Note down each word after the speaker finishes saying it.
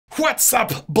What's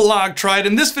up, Blog Tribe?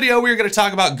 In this video, we're going to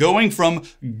talk about going from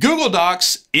Google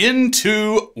Docs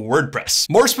into WordPress.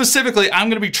 More specifically, I'm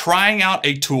going to be trying out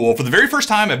a tool for the very first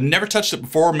time. I've never touched it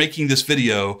before making this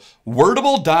video,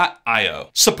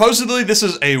 Wordable.io. Supposedly, this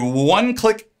is a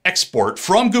one-click export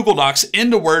from Google Docs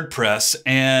into WordPress,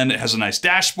 and it has a nice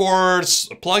dashboard, it's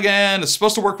a plugin, it's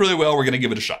supposed to work really well. We're going to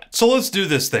give it a shot. So let's do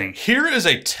this thing. Here is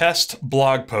a test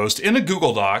blog post in a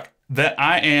Google Doc that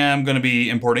I am going to be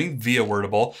importing via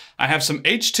Wordable. I have some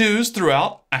H2s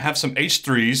throughout. I have some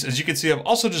H3s. As you can see, I've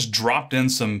also just dropped in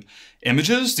some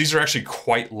images. These are actually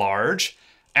quite large,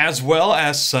 as well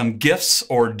as some GIFs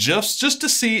or GIFs, just to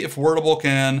see if Wordable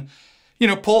can,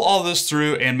 pull all this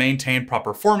through and maintain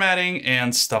proper formatting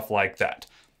and stuff like that.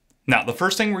 Now, the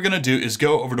first thing we're going to do is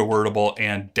go over to Wordable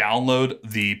and download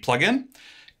the plugin,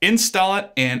 install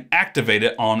it, and activate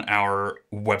it on our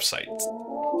website.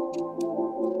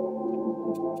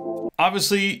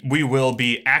 Obviously, we will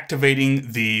be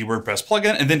activating the WordPress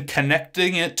plugin and then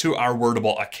connecting it to our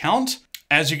Wordable account.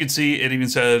 As you can see, it even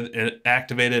said it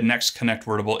activated. Next, connect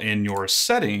Wordable in your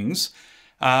settings.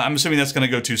 I'm assuming that's going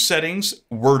to go to settings,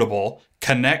 Wordable,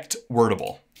 connect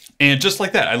Wordable. And just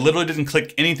like that, I literally didn't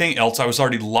click anything else. I was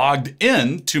already logged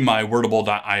in to my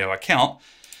Wordable.io account.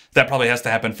 That probably has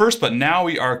to happen first, but now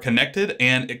we are connected,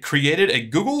 and it created a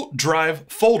Google Drive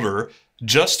folder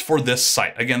just for this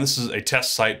site. Again, this is a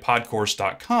test site,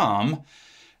 podcourse.com,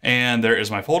 and there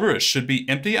is my folder. It should be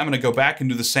empty. I'm going to go back and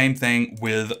do the same thing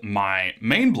with my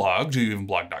main blog,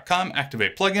 doevenblog.com,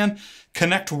 activate plugin,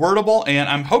 connect Wordable, and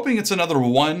I'm hoping it's another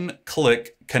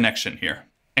one-click connection here.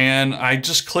 And I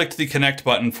just clicked the connect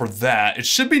button for that. It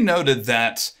should be noted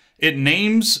that it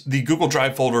names the Google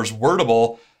Drive folders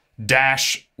Wordable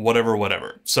dash whatever,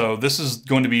 whatever. So this is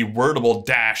going to be Wordable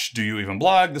dash do you even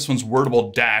blog. This one's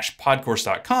Wordable dash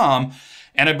podcourse.com.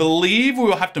 And I believe we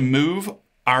will have to move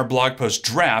our blog post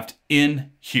draft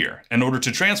in here in order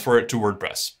to transfer it to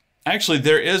WordPress. Actually,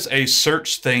 there is a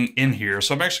search thing in here.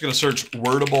 So I'm actually going to search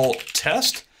Wordable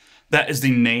test. That is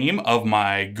the name of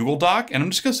my Google Doc. And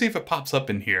I'm just going to see if it pops up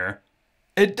in here.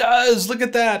 It does. Look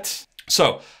at that.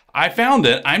 So I found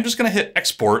it. I'm just going to hit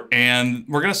export, and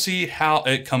we're going to see how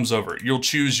it comes over. You'll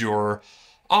choose your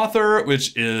author,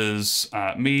 which is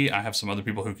me. I have some other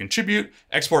people who contribute.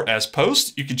 Export as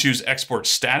post. You can choose export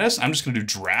status. I'm just going to do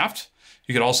draft.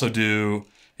 You could also do,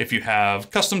 if you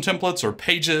have custom templates or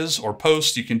pages or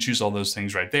posts, you can choose all those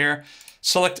things right there.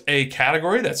 Select a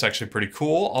category. That's actually pretty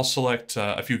cool. I'll select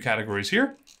a few categories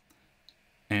here.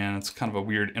 And it's kind of a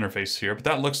weird interface here, but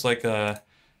that looks like it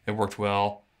worked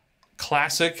well.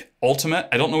 Classic, ultimate.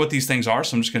 I don't know what these things are,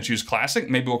 so I'm just going to choose classic.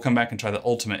 Maybe we'll come back and try the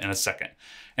ultimate in a second.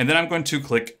 And then I'm going to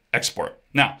click export.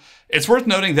 Now, it's worth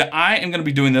noting that I am going to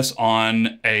be doing this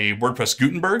on a WordPress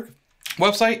Gutenberg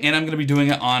website, and I'm going to be doing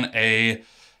it on a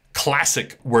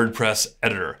classic WordPress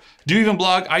editor. Do you even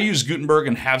blog? I use Gutenberg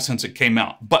and have since it came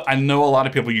out, but I know a lot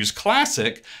of people use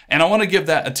classic, and I want to give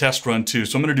that a test run too.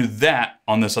 So I'm going to do that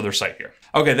on this other site here.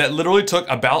 Okay, that literally took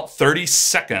about 30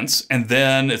 seconds, and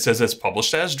then it says it's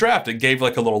published as draft. It gave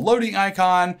like a little loading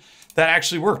icon. That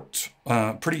actually worked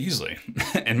pretty easily,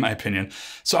 in my opinion.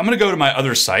 So I'm going to go to my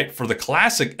other site for the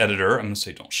classic editor. I'm going to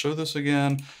say, don't show this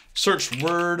again. Search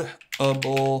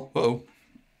Wordable. Whoa.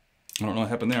 I don't know what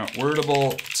happened there.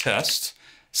 Wordable test.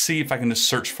 See if I can just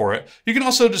search for it. You can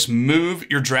also just move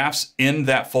your drafts in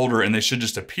that folder and they should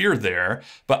just appear there.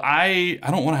 But I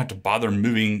don't want to have to bother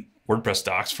moving WordPress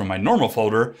docs from my normal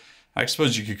folder. I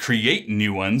suppose you could create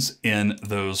new ones in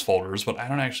those folders, but I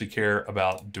don't actually care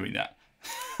about doing that.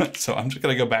 So I'm just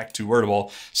going to go back to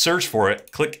Wordable, search for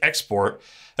it, click export.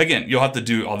 Again, you'll have to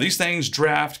do all these things,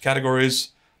 draft, categories.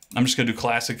 I'm just going to do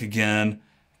classic again.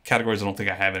 Categories, I don't think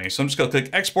I have any. So I'm just going to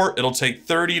click export. It'll take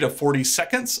 30 to 40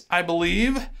 seconds, I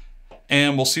believe,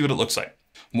 and we'll see what it looks like.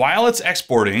 While it's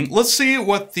exporting, let's see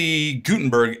what the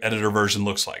Gutenberg editor version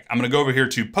looks like. I'm going to go over here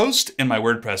to post in my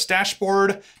WordPress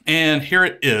dashboard, and here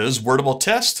it is, Wordable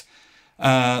test.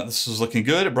 This is looking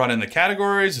good. It brought in the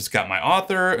categories. It's got my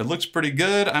author. It looks pretty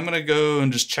good. I'm going to go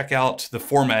and just check out the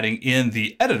formatting in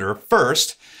the editor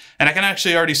first, and I can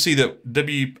actually already see that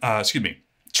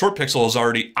ShortPixel is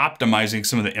already optimizing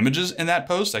some of the images in that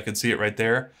post. I can see it right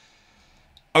there.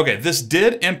 Okay, this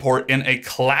did import in a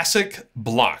classic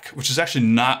block, which is actually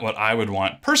not what I would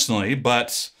want personally,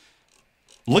 but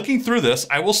looking through this,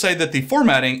 I will say that the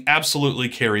formatting absolutely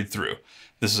carried through.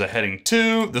 This is a heading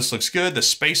 2. This looks good. The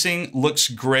spacing looks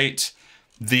great.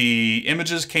 The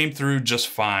images came through just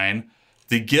fine.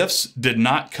 The GIFs did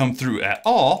not come through at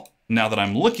all, now that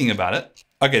I'm looking about it.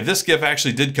 Okay, this GIF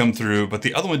actually did come through, but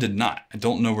the other one did not. I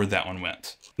don't know where that one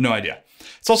went. No idea.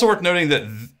 It's also worth noting that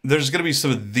there's going to be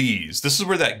some of these. This is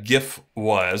where that GIF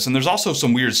was, and there's also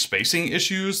some weird spacing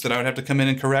issues that I would have to come in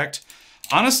and correct.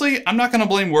 Honestly, I'm not going to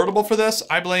blame Wordable for this.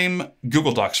 I blame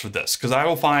Google Docs for this, because I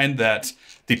will find that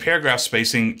the paragraph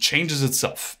spacing changes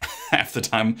itself half the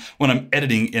time when I'm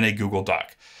editing in a Google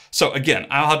Doc. So again,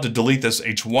 I'll have to delete this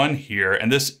H1 here,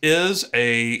 and this is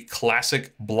a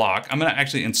classic block. I'm going to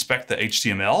actually inspect the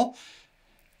HTML.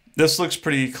 This looks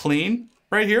pretty clean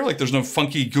right here. Like there's no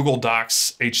funky Google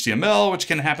Docs HTML, which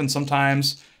can happen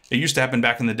sometimes. It used to happen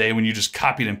back in the day when you just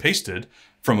copied and pasted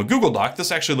from a Google Doc.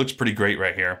 This actually looks pretty great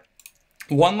right here.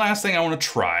 One last thing I want to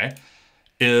try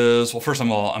is, well, first of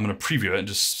all, I'm going to preview it and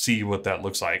just see what that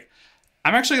looks like.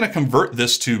 I'm actually going to convert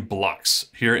this to blocks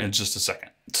here in just a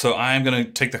second. So I'm going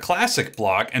to take the classic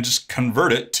block and just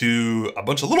convert it to a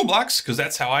bunch of little blocks, because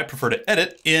that's how I prefer to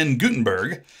edit in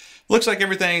Gutenberg. Looks like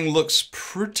everything looks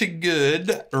pretty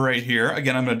good right here.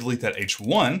 Again, I'm going to delete that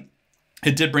H1.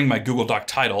 It did bring my Google Doc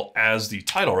title as the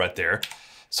title right there.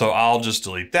 So I'll just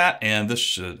delete that, and this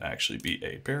should actually be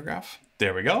a paragraph.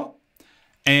 There we go.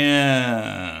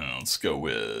 And let's go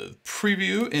with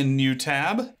preview in new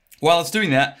tab. While it's doing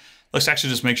that, let's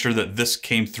actually just make sure that this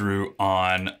came through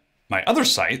on my other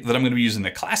site that I'm going to be using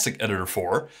the classic editor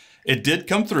for. It did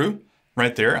come through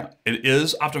right there. It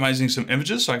is optimizing some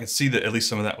images, so I can see that at least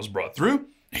some of that was brought through.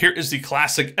 Here is the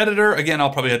classic editor. Again, I'll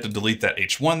probably have to delete that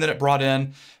H1 that it brought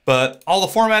in, but all the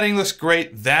formatting looks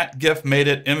great. That GIF made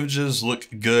it. Images look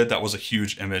good. That was a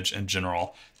huge image in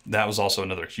general. That was also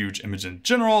another huge image in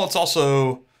general. It's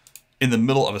also in the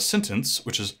middle of a sentence,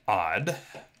 which is odd.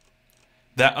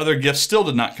 That other GIF still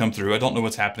did not come through. I don't know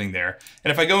what's happening there.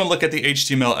 And if I go and look at the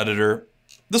HTML editor,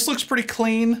 this looks pretty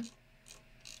clean.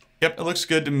 Yep, it looks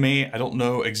good to me. I don't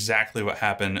know exactly what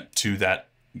happened to that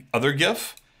other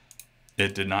GIF.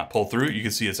 It did not pull through. You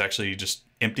can see it's actually just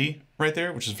empty right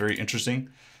there, which is very interesting.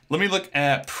 Let me look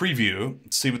at preview,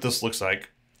 see what this looks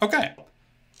like. Okay,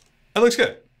 that looks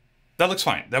good. That looks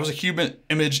fine. That was a human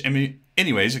image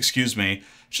anyways, excuse me.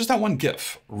 It's just that one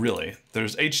GIF, really.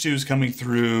 There's H2s coming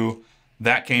through.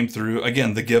 That came through.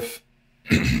 Again, the GIF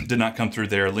did not come through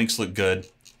there. Links look good.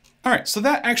 All right, so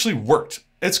that actually worked.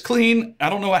 It's clean. I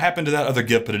don't know what happened to that other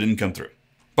GIF, but it didn't come through.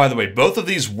 By the way, both of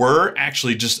these were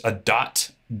actually just a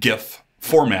 .gif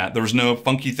format. There was no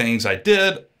funky things I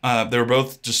did. They were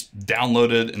both just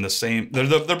downloaded in the same, they're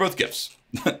both GIFs.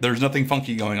 There's nothing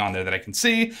funky going on there that I can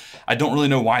see. I don't really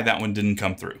know why that one didn't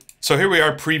come through. So here we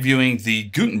are previewing the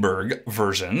Gutenberg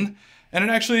version, and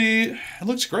it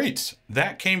looks great.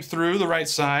 That came through the right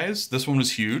size. This one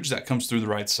was huge. That comes through the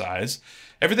right size.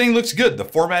 Everything looks good. The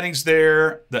formatting's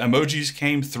there. The emojis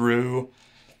came through.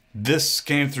 This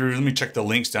came through. Let me check the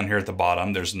links down here at the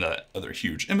bottom. There's another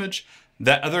huge image.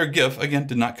 That other GIF, again,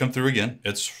 did not come through again.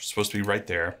 It's supposed to be right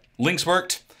there. Links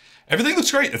worked. Everything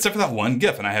looks great except for that one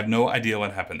GIF, and I have no idea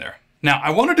what happened there. Now, I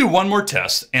want to do one more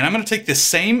test, and I'm going to take the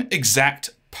same exact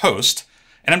post,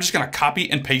 and I'm just going to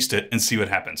copy and paste it and see what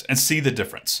happens and see the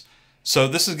difference. So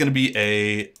this is going to be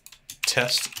a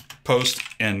test post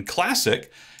in Classic,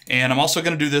 and I'm also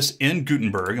going to do this in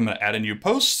Gutenberg. I'm going to add a new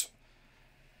post.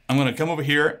 I'm going to come over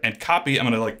here and copy. I'm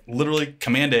going to like literally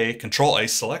Command A, Control A,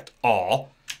 select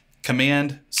all,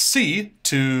 Command C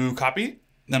to copy.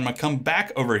 Then I'm going to come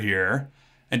back over here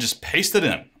and just paste it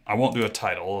in. I won't do a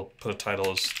title. I'll put a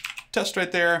title as test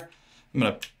right there. I'm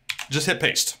going to just hit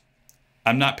paste.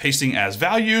 I'm not pasting as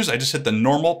values. I just hit the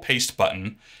normal paste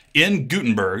button in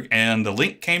Gutenberg, and the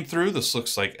link came through. This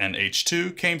looks like an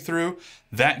H2 came through.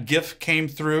 That GIF came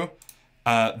through.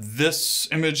 This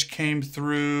image came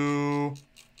through.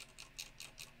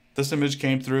 This image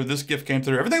came through. This GIF came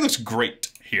through. Everything looks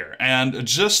great here. And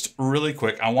just really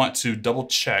quick, I want to double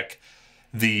check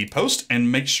the post and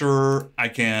make sure I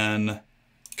can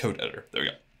code editor. There we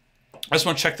go. I just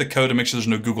want to check the code and make sure there's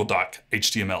no Google Doc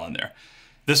HTML in there.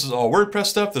 This is all WordPress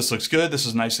stuff. This looks good. This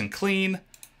is nice and clean.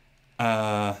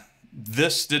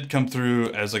 This did come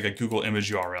through as like a Google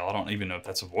image URL. I don't even know if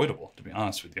that's avoidable, to be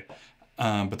honest with you.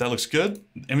 But that looks good.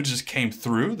 Images came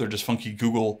through. They're just funky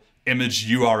Google image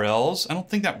URLs. I don't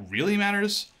think that really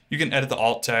matters. You can edit the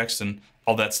alt text and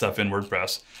all that stuff in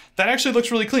WordPress. That actually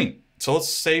looks really clean. So let's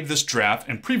save this draft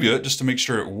and preview it just to make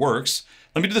sure it works.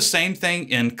 Let me do the same thing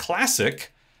in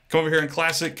Classic. Come over here in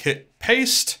Classic, hit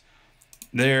paste.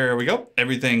 There we go.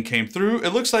 Everything came through. It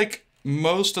looks like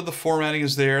most of the formatting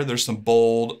is there. There's some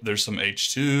bold, there's some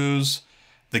H2s.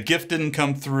 The GIF didn't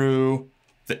come through.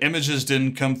 The images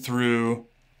didn't come through.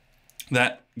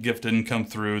 That GIF didn't come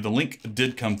through. The link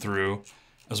did come through,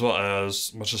 as well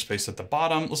as much space at the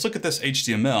bottom. Let's look at this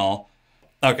HTML.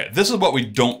 Okay, this is what we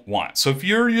don't want. So if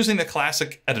you're using the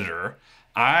Classic editor,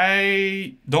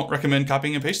 I don't recommend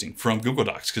copying and pasting from Google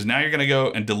Docs because now you're going to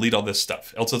go and delete all this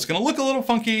stuff. Else it's going to look a little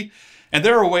funky. And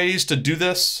there are ways to do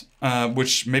this,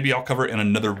 which maybe I'll cover in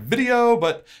another video,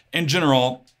 but in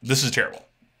general, this is terrible.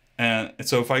 And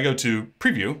so if I go to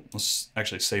preview, let's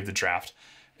actually save the draft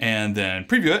and then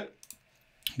preview it.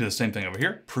 Do the same thing over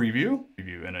here, preview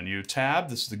in a new tab.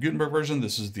 This is the Gutenberg version.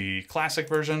 This is the classic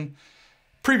version.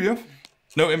 Preview,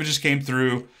 no images came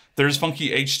through. There's funky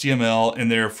HTML in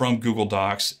there from Google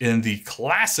Docs in the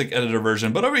classic editor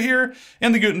version, but over here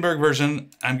in the Gutenberg version,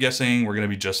 I'm guessing we're gonna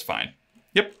be just fine.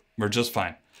 Yep, we're just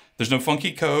fine. There's no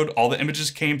funky code. All the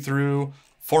images came through.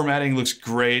 Formatting looks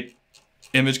great.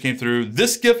 Image came through.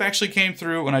 This GIF actually came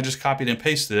through when I just copied and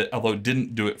pasted it, although it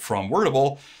didn't do it from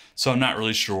Wordable, so I'm not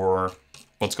really sure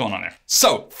what's going on there.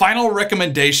 So, final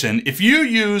recommendation, if you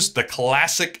use the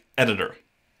classic editor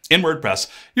in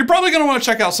WordPress, you're probably gonna wanna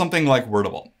check out something like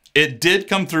Wordable. It did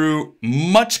come through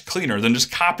much cleaner than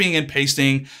just copying and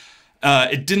pasting.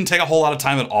 It didn't take a whole lot of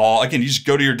time at all. Again, you just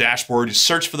go to your dashboard, you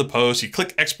search for the post, you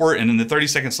click export, and then 30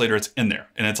 seconds later, it's in there,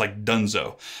 and it's like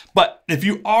donezo. But if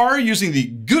you are using the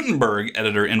Gutenberg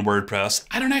editor in WordPress,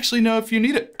 I don't actually know if you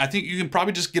need it. I think you can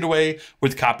probably just get away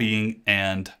with copying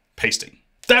and pasting.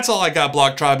 That's all I got,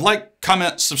 Blog Tribe. Like,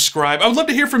 comment, subscribe. I would love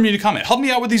to hear from you to comment. Help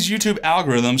me out with these YouTube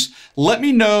algorithms. Let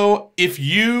me know if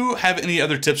you have any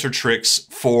other tips or tricks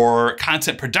for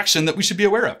content production that we should be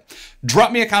aware of.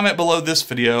 Drop me a comment below this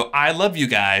video. I love you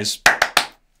guys.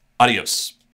 Adios.